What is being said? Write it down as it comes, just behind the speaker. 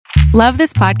Love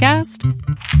this podcast?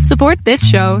 Support this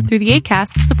show through the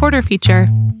Acast supporter feature.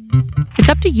 It's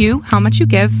up to you how much you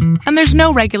give, and there's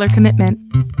no regular commitment.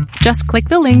 Just click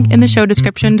the link in the show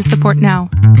description to support now.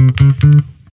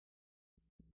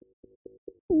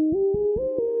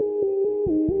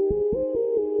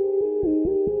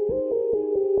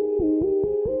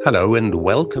 Hello and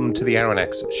welcome to the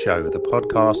Aranex Show, the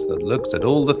podcast that looks at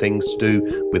all the things to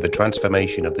do with the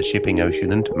transformation of the shipping,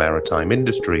 ocean and maritime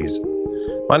industries.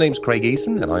 My name's Craig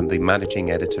Eason and I'm the managing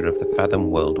editor of the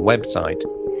Fathom World website.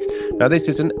 Now this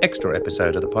is an extra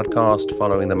episode of the podcast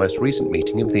following the most recent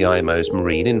meeting of the IMO's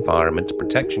Marine Environment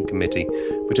Protection Committee,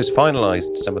 which has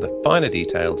finalised some of the finer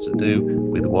details to do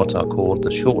with what are called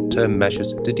the short-term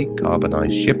measures to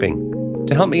decarbonise shipping.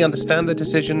 To help me understand the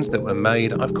decisions that were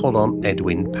made, I've called on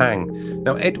Edwin Pang.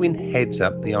 Now, Edwin heads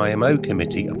up the IMO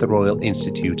committee of the Royal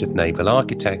Institute of Naval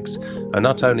Architects and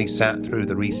not only sat through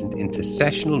the recent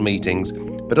intersessional meetings,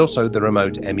 but also the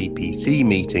remote MEPC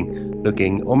meeting,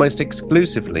 looking almost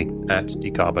exclusively at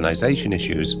decarbonisation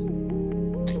issues.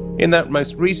 In that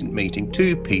most recent meeting,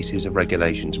 two pieces of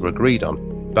regulations were agreed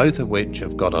on, both of which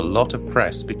have got a lot of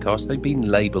press because they've been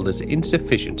labelled as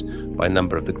insufficient by a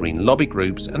number of the green lobby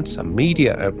groups and some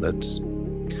media outlets.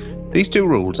 These two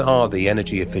rules are the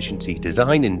Energy Efficiency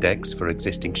Design Index for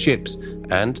existing ships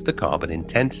and the Carbon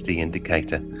Intensity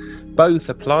Indicator. Both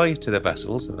apply to the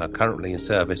vessels that are currently in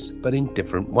service, but in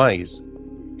different ways.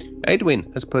 Edwin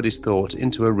has put his thoughts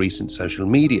into a recent social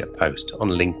media post on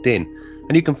LinkedIn,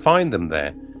 and you can find them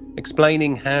there,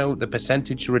 explaining how the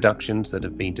percentage reductions that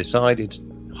have been decided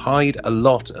hide a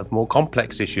lot of more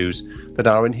complex issues that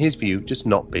are, in his view, just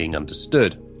not being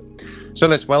understood. So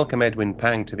let's welcome Edwin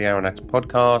Pang to the Aranex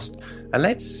podcast, and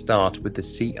let's start with the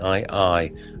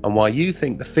CII and why you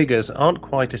think the figures aren't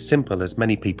quite as simple as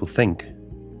many people think.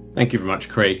 Thank you very much,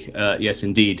 Craig. Yes,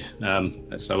 indeed.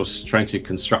 As I was trying to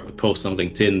construct the post on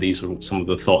LinkedIn, these were some of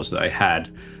the thoughts that I had.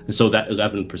 And so that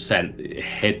 11%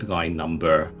 headline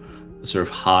number sort of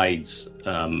hides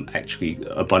actually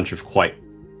a bunch of quite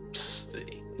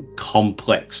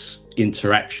complex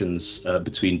interactions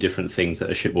between different things that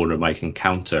a ship owner might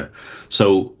encounter.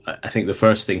 So I think the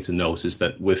first thing to note is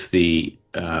that with the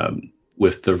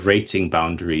rating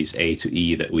boundaries A to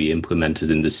E that we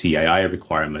implemented in the CII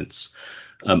requirements,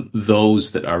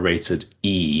 those that are rated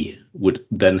E would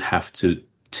then have to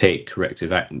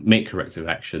make corrective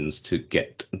actions to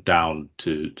get down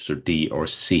to sort of D or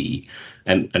C.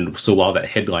 And so while that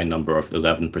headline number of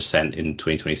 11% in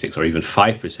 2026 or even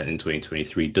 5% in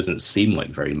 2023 doesn't seem like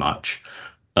very much,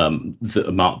 the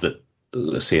amount that,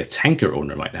 let's say, a tanker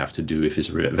owner might have to do if his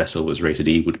vessel was rated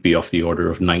E would be of the order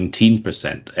of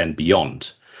 19% and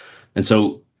beyond. And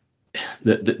so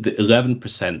the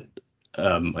 11%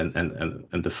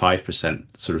 and the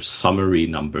 5% sort of summary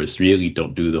numbers really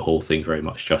don't do the whole thing very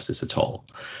much justice at all.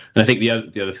 And I think the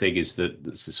other thing is that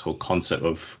this whole concept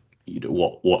of, you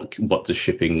know, what does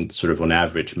shipping sort of on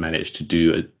average manage to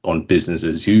do on business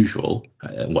as usual,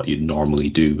 and what you'd normally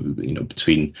do, you know,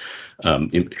 between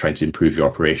trying to improve your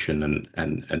operation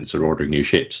and sort of ordering new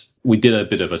ships. We did a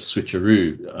bit of a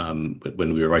switcheroo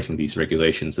when we were writing these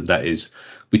regulations, and that is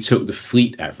we took the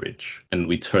fleet average and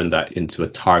we turned that into a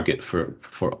target for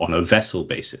on a vessel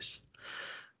basis.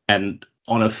 And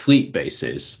on a fleet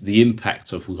basis, the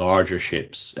impact of larger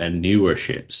ships and newer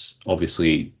ships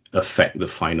obviously affect the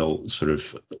final sort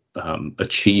of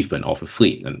achievement of a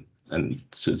fleet. And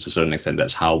to a certain extent,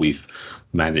 that's how we've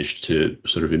managed to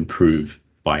sort of improve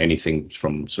by anything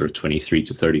from sort of 23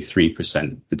 to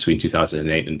 33% between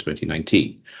 2008 and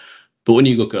 2019. But when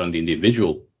you look on the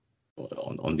individual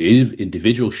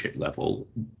ship level,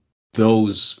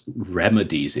 those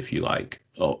remedies, if you like,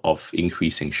 of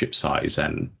increasing ship size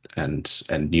and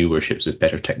newer ships with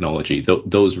better technology,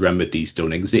 those remedies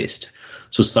don't exist.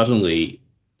 So suddenly,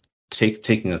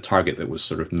 taking a target that was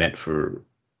sort of meant for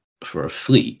a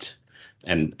fleet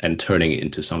and turning it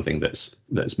into something that's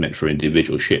meant for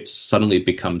individual ships suddenly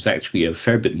becomes actually a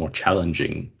fair bit more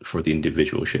challenging for the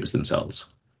individual ships themselves.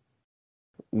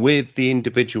 With the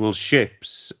individual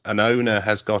ships, an owner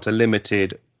has got a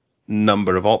limited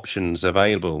number of options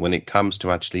available when it comes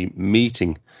to actually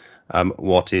meeting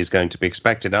what is going to be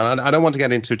expected. And I don't want to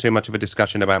get into too much of a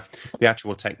discussion about the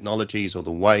actual technologies or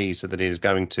the ways that it is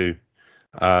going to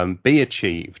be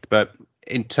achieved, but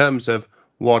in terms of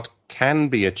what can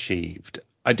be achieved,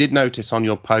 I did notice on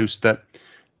your post that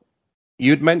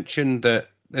you'd mentioned that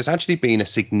there's actually been a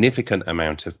significant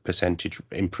amount of percentage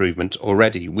improvement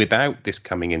already without this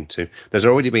coming into. There's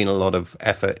already been a lot of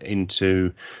effort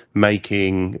into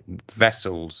making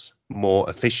vessels more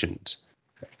efficient.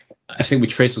 I think we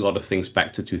trace a lot of things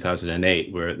back to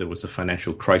 2008, where there was a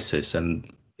financial crisis,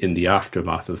 and in the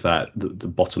aftermath of that, the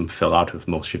bottom fell out of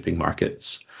most shipping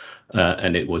markets,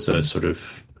 and it was a sort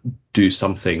of do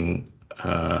something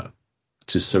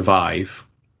to survive,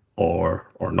 or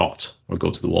not, or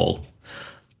go to the wall.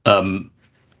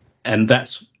 And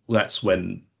that's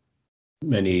when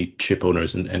many ship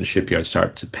owners and shipyards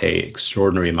start to pay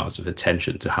extraordinary amounts of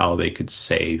attention to how they could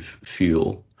save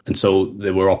fuel. And so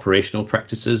there were operational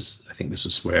practices. I think this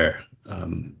was where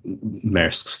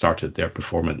Maersk started their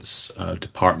performance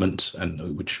department,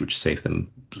 and which saved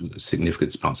them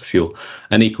significant amounts of fuel.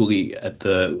 And equally, at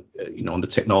the on the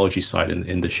technology side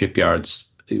in the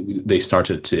shipyards, they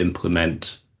started to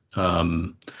implement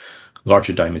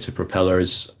larger diameter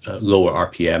propellers, lower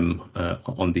RPM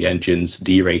on the engines,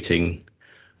 derating,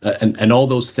 and all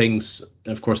those things.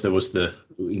 And of course, there was the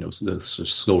sort of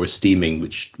slower steaming,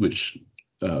 which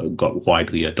got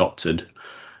widely adopted.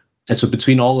 And so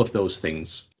between all of those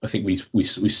things, I think we've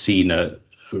seen a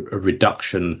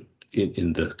reduction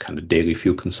in the kind of daily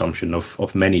fuel consumption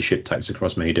of many ship types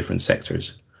across many different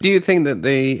sectors. Do you think that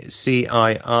the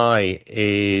CII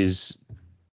is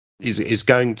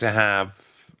going to have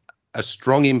a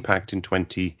strong impact in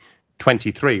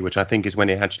 2023, which I think is when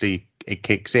it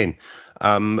kicks in?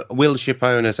 Will ship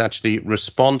owners actually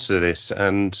respond to this,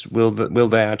 and will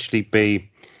there actually be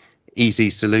easy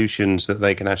solutions that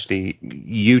they can actually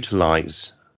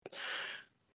utilize?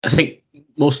 I think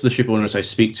most of the ship owners I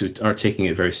speak to are taking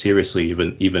it very seriously,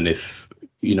 even if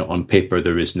on paper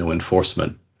there is no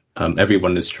enforcement.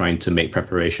 Everyone is trying to make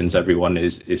preparations. Everyone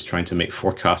is trying to make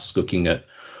forecasts, looking at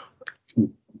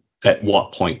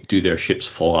what point do their ships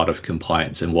fall out of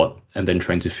compliance, and then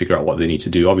trying to figure out what they need to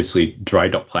do. Obviously, dry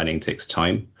dock planning takes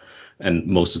time, and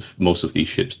most of these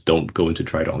ships don't go into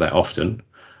dry dock that often.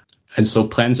 And so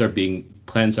plans are being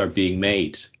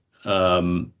made.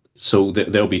 So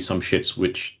there'll be some ships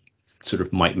which sort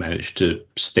of might manage to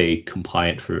stay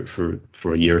compliant for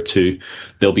a year or two.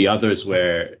 There'll be others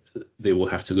where they will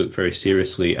have to look very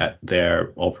seriously at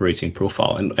their operating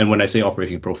profile. And when I say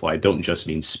operating profile, I don't just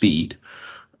mean speed,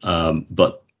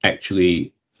 but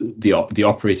actually the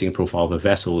operating profile of a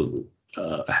vessel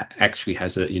actually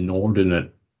has an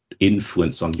inordinate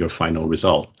influence on your final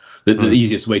result. The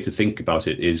easiest way to think about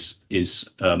it is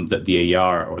that the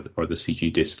AER or the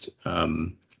CG Dist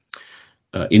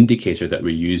indicator that we're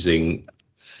using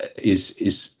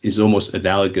is almost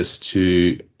analogous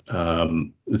to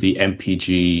the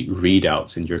MPG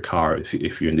readouts in your car.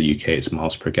 If you're in the UK, it's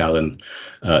miles per gallon.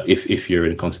 If you're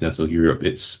in continental Europe,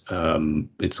 it's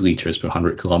liters per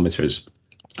 100 kilometers.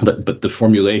 But the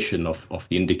formulation of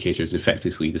the indicator is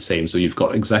effectively the same. So you've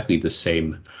got exactly the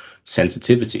same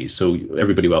sensitivity. So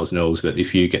everybody well knows that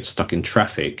if you get stuck in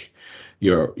traffic,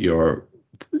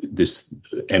 this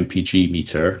MPG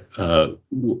meter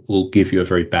will give you a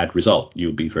very bad result.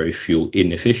 You'll be very fuel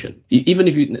inefficient, even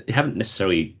if you haven't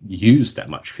necessarily used that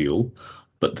much fuel,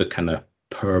 but the kind of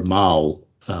per mile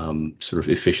sort of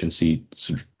efficiency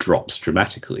sort of drops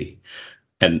dramatically.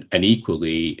 And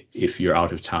equally, if you're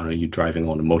out of town and you're driving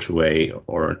on a motorway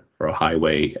or a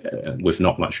highway with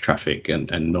not much traffic and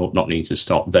not needing to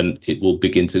stop, then it will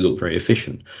begin to look very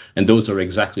efficient. And those are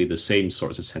exactly the same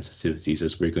sorts of sensitivities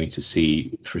as we're going to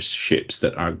see for ships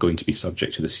that are going to be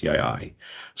subject to the CII.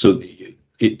 So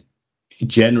it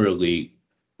generally,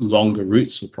 longer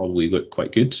routes will probably look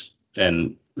quite good,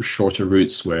 and shorter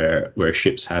routes where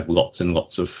ships have lots and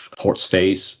lots of port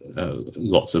stays,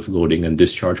 lots of loading and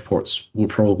discharge ports, will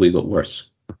probably look worse.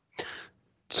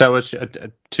 So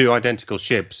two identical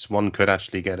ships, one could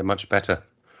actually get a much better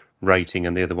rating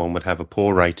and the other one would have a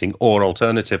poor rating. Or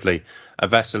alternatively, a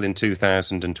vessel in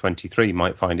 2023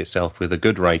 might find itself with a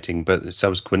good rating, but the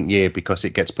subsequent year, because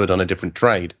it gets put on a different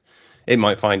trade, it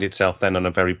might find itself then on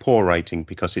a very poor rating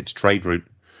because its trade route,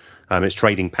 its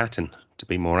trading pattern, to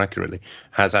be more accurately,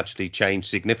 has actually changed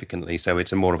significantly. So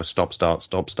it's a more of a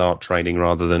stop-start trading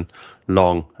rather than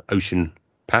long ocean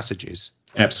passages.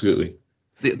 Absolutely.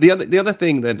 The other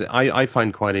thing that I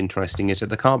find quite interesting is that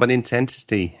the carbon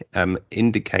intensity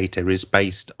indicator is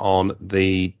based on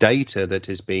the data that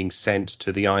is being sent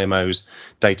to the IMO's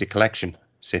data collection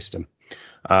system.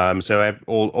 So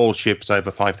all ships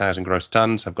over 5,000 gross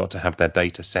tons have got to have their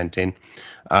data sent in,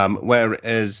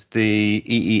 whereas the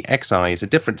EEXI is a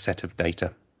different set of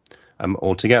data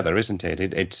altogether, isn't it?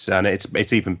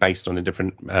 It's even based on a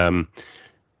different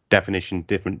definition,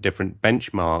 different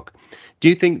benchmark. Do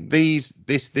you think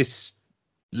this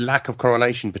lack of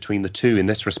correlation between the two in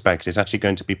this respect is actually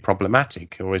going to be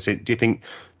problematic, or do you think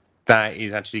that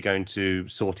is actually going to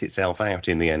sort itself out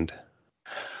in the end?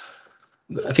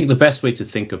 I think the best way to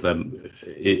think of them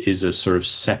is a sort of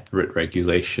separate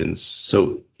regulations.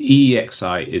 So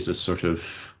EEXI is a sort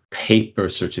of paper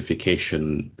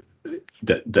certification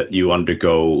that you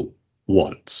undergo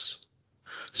once.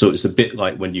 So it's a bit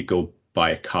like when you go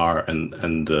buy a car and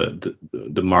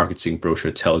the marketing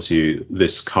brochure tells you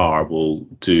this car will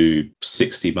do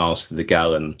 60 miles to the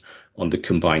gallon on the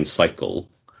combined cycle.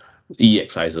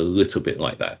 EEXI is a little bit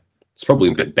like that. It's probably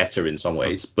a bit better in some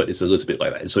ways, but it's a little bit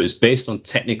like that. So it's based on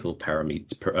technical parameters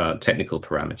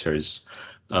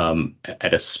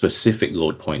at a specific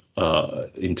load point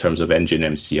in terms of engine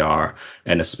MCR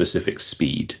and a specific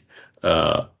speed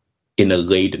in a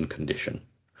laden condition.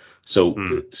 So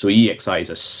EEXI is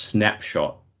a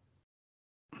snapshot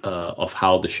of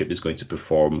how the ship is going to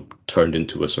perform turned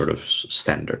into a sort of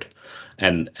standard.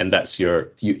 And that's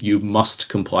you must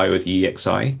comply with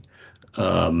EEXI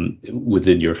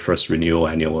within your first renewal,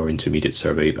 annual, or intermediate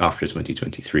survey after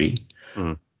 2023,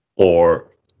 or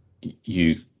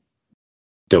you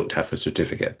don't have a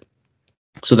certificate.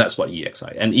 So that's what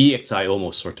EEXI. And EEXI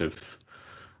almost sort of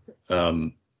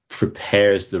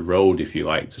prepares the road, if you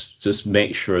like, just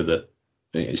make sure that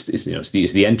it's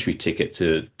the entry ticket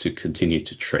to continue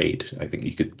to trade. I think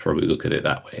you could probably look at it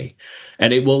that way.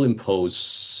 And it will impose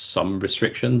some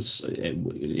restrictions.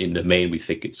 In the main, we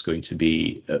think it's going to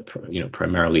be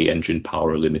primarily engine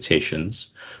power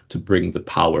limitations to bring the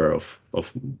power of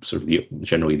sort of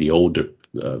generally the older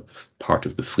part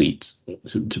of the fleet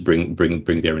to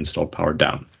bring their installed power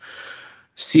down.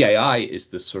 CII is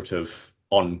the sort of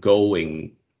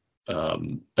ongoing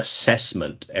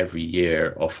assessment every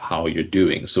year of how you're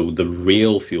doing. So the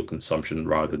real fuel consumption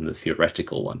rather than the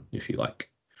theoretical one, if you like.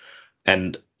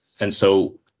 And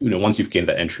so once you've gained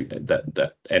that entry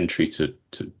to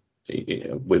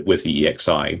with the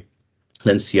EEXI,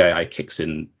 then CII kicks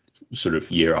in sort of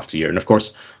year after year. And of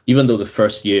course, even though the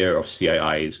first year of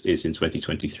CII is in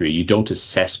 2023, you don't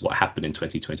assess what happened in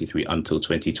 2023 until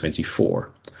 2024.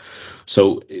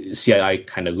 So CII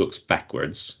kind of looks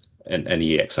backwards. And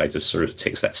EEXI just sort of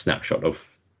takes that snapshot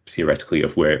of theoretically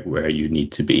of where you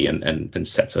need to be and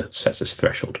sets a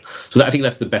threshold. So I think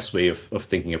that's the best way of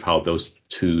thinking of how those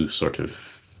two sort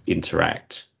of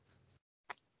interact.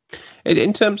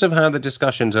 In terms of how the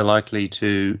discussions are likely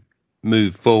to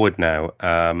move forward now,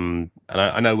 and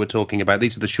I know we're talking about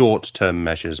these are the short-term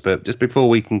measures, but just before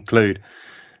we conclude,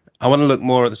 I want to look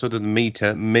more at the sort of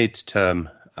mid-term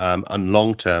and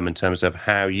long-term in terms of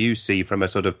how you see from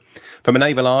a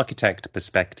naval architect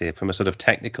perspective, from a sort of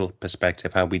technical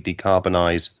perspective, how we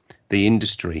decarbonize the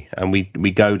industry and we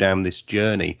go down this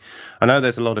journey. I know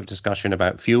there's a lot of discussion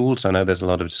about fuels. I know there's a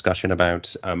lot of discussion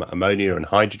about ammonia and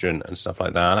hydrogen and stuff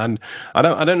like that. And I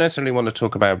don't necessarily want to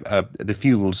talk about the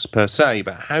fuels per se,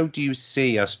 but how do you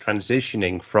see us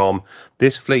transitioning from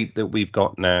this fleet that we've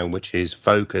got now, which is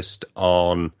focused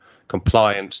on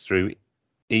compliance through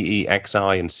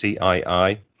EEXI and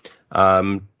CII,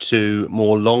 to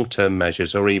more long-term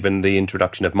measures or even the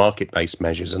introduction of market-based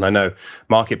measures? And I know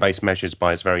market-based measures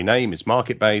by its very name is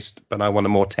market-based, but I want a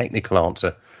more technical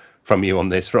answer from you on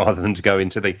this rather than to go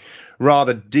into the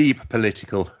rather deep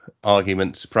political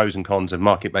arguments, pros and cons of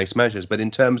market-based measures, but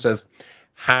in terms of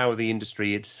how the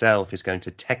industry itself is going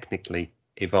to technically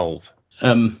evolve.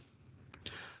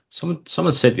 Someone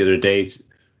said the other day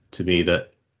to me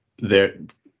that there,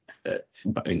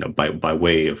 by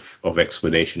way of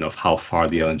explanation of how far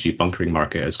the LNG bunkering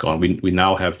market has gone, we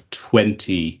now have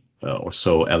 20 or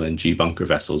so LNG bunker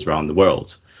vessels around the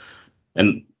world.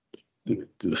 And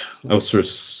I was sort of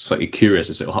slightly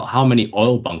curious as to how many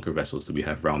oil bunker vessels do we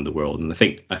have around the world? And I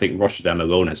think Rotterdam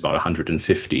alone has about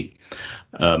 150.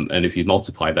 And if you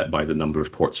multiply that by the number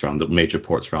of ports major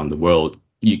ports around the world,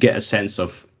 you get a sense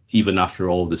of, even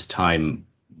after all this time,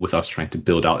 with us trying to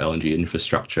build out LNG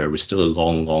infrastructure, we're still a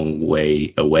long, long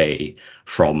way away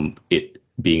from it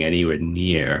being anywhere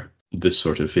near the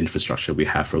sort of infrastructure we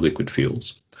have for liquid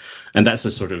fuels. And that's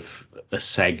a sort of a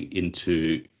seg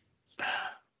into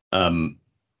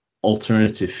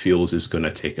alternative fuels is going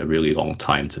to take a really long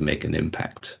time to make an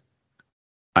impact,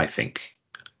 I think.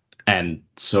 And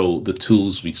so the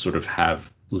tools we sort of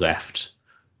have left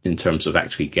in terms of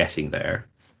actually getting there,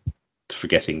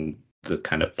 forgetting the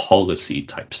kind of policy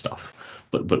type stuff,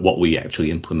 but what we actually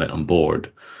implement on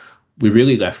board, we're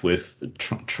really left with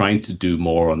trying to do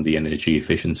more on the energy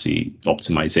efficiency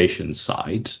optimization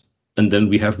side. And then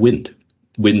we have wind.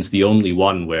 Wind's the only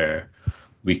one where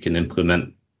we can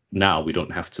implement now. We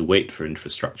don't have to wait for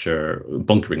infrastructure,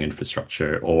 bunkering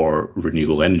infrastructure or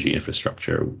renewable energy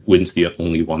infrastructure. Wind's the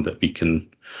only one that we can,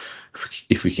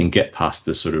 if we can get past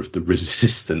the sort of the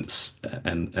resistance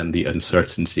and the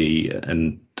uncertainty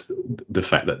and the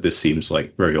fact that this seems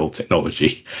like very old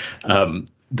technology,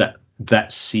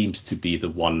 that seems to be the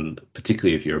one,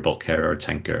 particularly if you're a bulk carrier or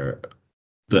tanker,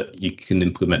 that you can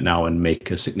implement now and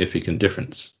make a significant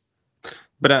difference.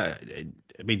 But I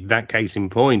mean, that case in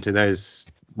point, and there's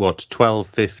 12,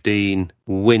 15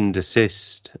 wind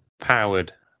assist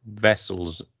powered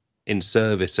vessels in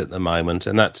service at the moment,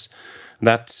 and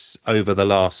that's over the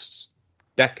last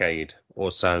decade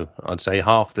or so. I'd say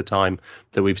half the time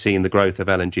that we've seen the growth of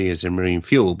LNG is in marine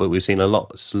fuel, but we've seen a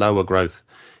lot slower growth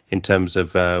in terms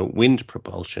of wind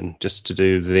propulsion, just to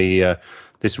do the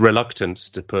this reluctance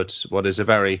to put what is a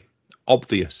very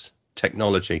obvious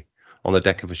technology on the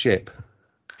deck of a ship.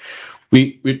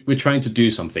 We're trying to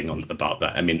do something about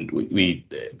that. I mean, we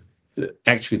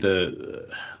actually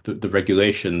the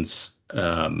regulations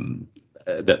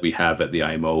that we have at the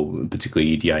IMO,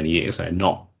 particularly EEDI and EEXI, are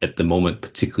not at the moment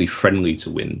particularly friendly to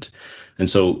wind. And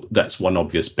so that's one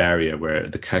obvious barrier where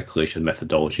the calculation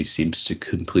methodology seems to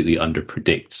completely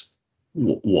underpredict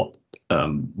what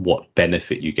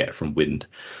benefit you get from wind.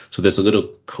 So there's a little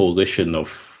coalition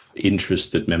of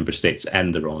interested member states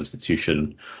and the Royal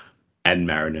Institution and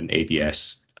Marin and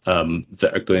ABS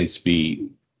that are going to be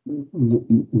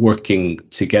working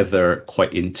together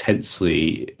quite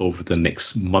intensely over the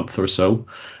next month or so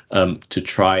to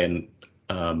try and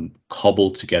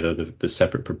cobble together the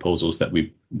separate proposals that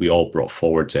we all brought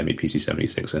forward to MEPC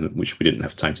 76, and which we didn't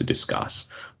have time to discuss,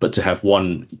 but to have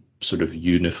one sort of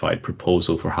unified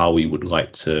proposal for how we would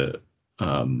like to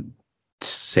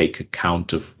take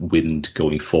account of wind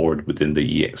going forward within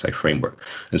the EEXI framework.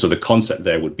 And so the concept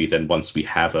there would be then, once we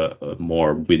have a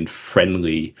more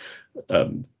wind-friendly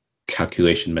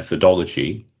calculation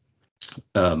methodology,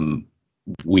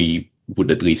 we would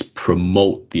at least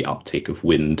promote the uptake of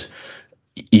wind,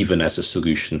 even as a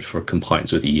solution for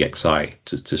compliance with EEXI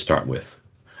to start with.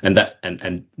 And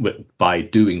by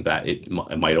doing that, it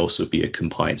might also be a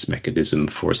compliance mechanism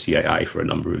for CII for a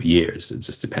number of years. It's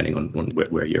just depending on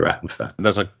where you're at with that.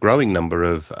 There's a growing number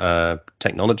of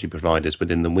technology providers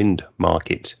within the wind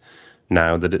market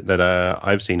now that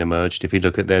I've seen emerged. If you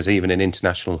look at, there's even an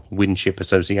International Windship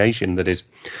Association that is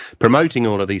promoting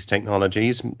all of these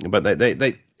technologies, but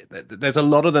there's a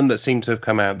lot of them that seem to have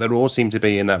come out that all seem to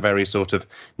be in that very sort of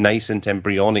nascent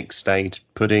embryonic state,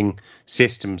 putting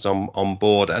systems on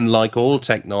board. And like all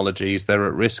technologies, they're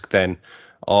at risk then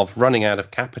of running out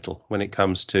of capital when it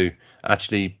comes to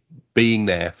actually being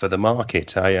there for the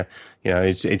market.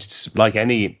 It's like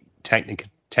any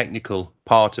technical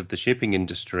part of the shipping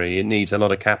industry. It needs a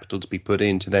lot of capital to be put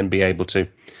in to then be able to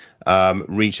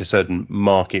reach a certain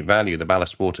market value. The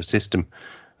ballast water system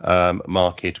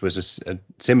market was a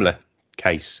similar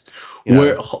case.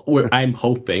 I'm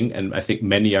hoping, and I think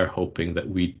many are hoping, that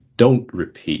we don't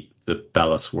repeat the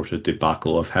ballast water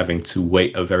debacle of having to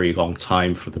wait a very long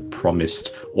time for the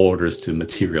promised orders to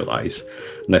materialize.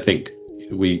 And I think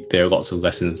there are lots of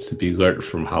lessons to be learned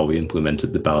from how we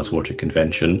implemented the Ballast Water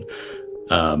Convention,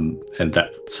 and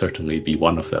that certainly be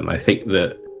one of them. I think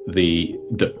that the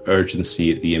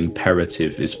urgency, the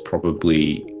imperative, is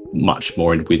probably much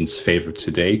more in wind's favor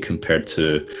today compared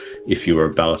to if you were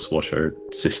a ballast water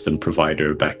system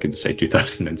provider back in, say,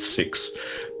 2006.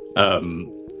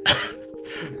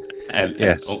 And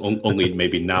yes. Only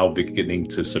maybe now beginning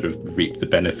to sort of reap the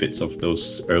benefits of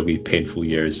those early painful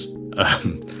years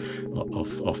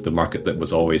of the market that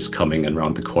was always coming and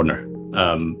around the corner.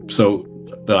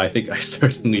 But I think I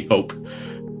certainly hope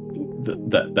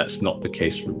that's not the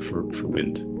case for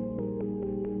wind.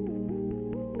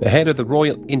 The head of the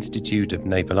Royal Institute of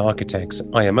Naval Architects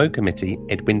IMO Committee,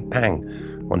 Edwin Pang,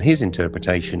 on his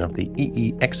interpretation of the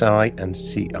EEXI and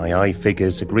CII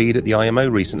figures agreed at the IMO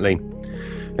recently.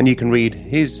 And you can read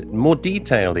his more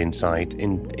detailed insight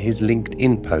in his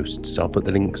LinkedIn posts. I'll put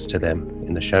the links to them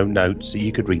in the show notes so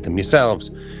you could read them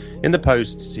yourselves. In the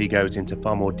posts, he goes into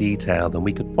far more detail than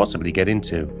we could possibly get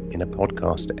into in a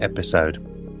podcast episode.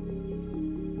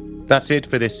 That's it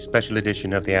for this special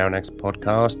edition of the Aranex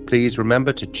podcast. Please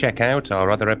remember to check out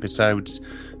our other episodes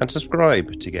and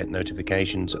subscribe to get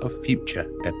notifications of future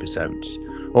episodes.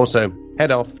 Also,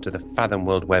 head off to the Fathom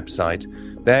World website.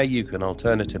 There you can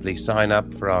alternatively sign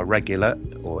up for our regular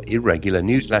or irregular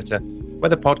newsletter, where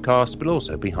the podcast will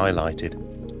also be highlighted.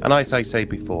 And as I say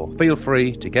before, feel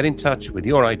free to get in touch with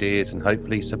your ideas and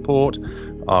hopefully support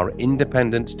our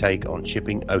independent take on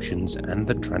shipping oceans and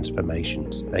the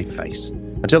transformations they face.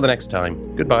 Until the next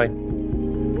time, goodbye.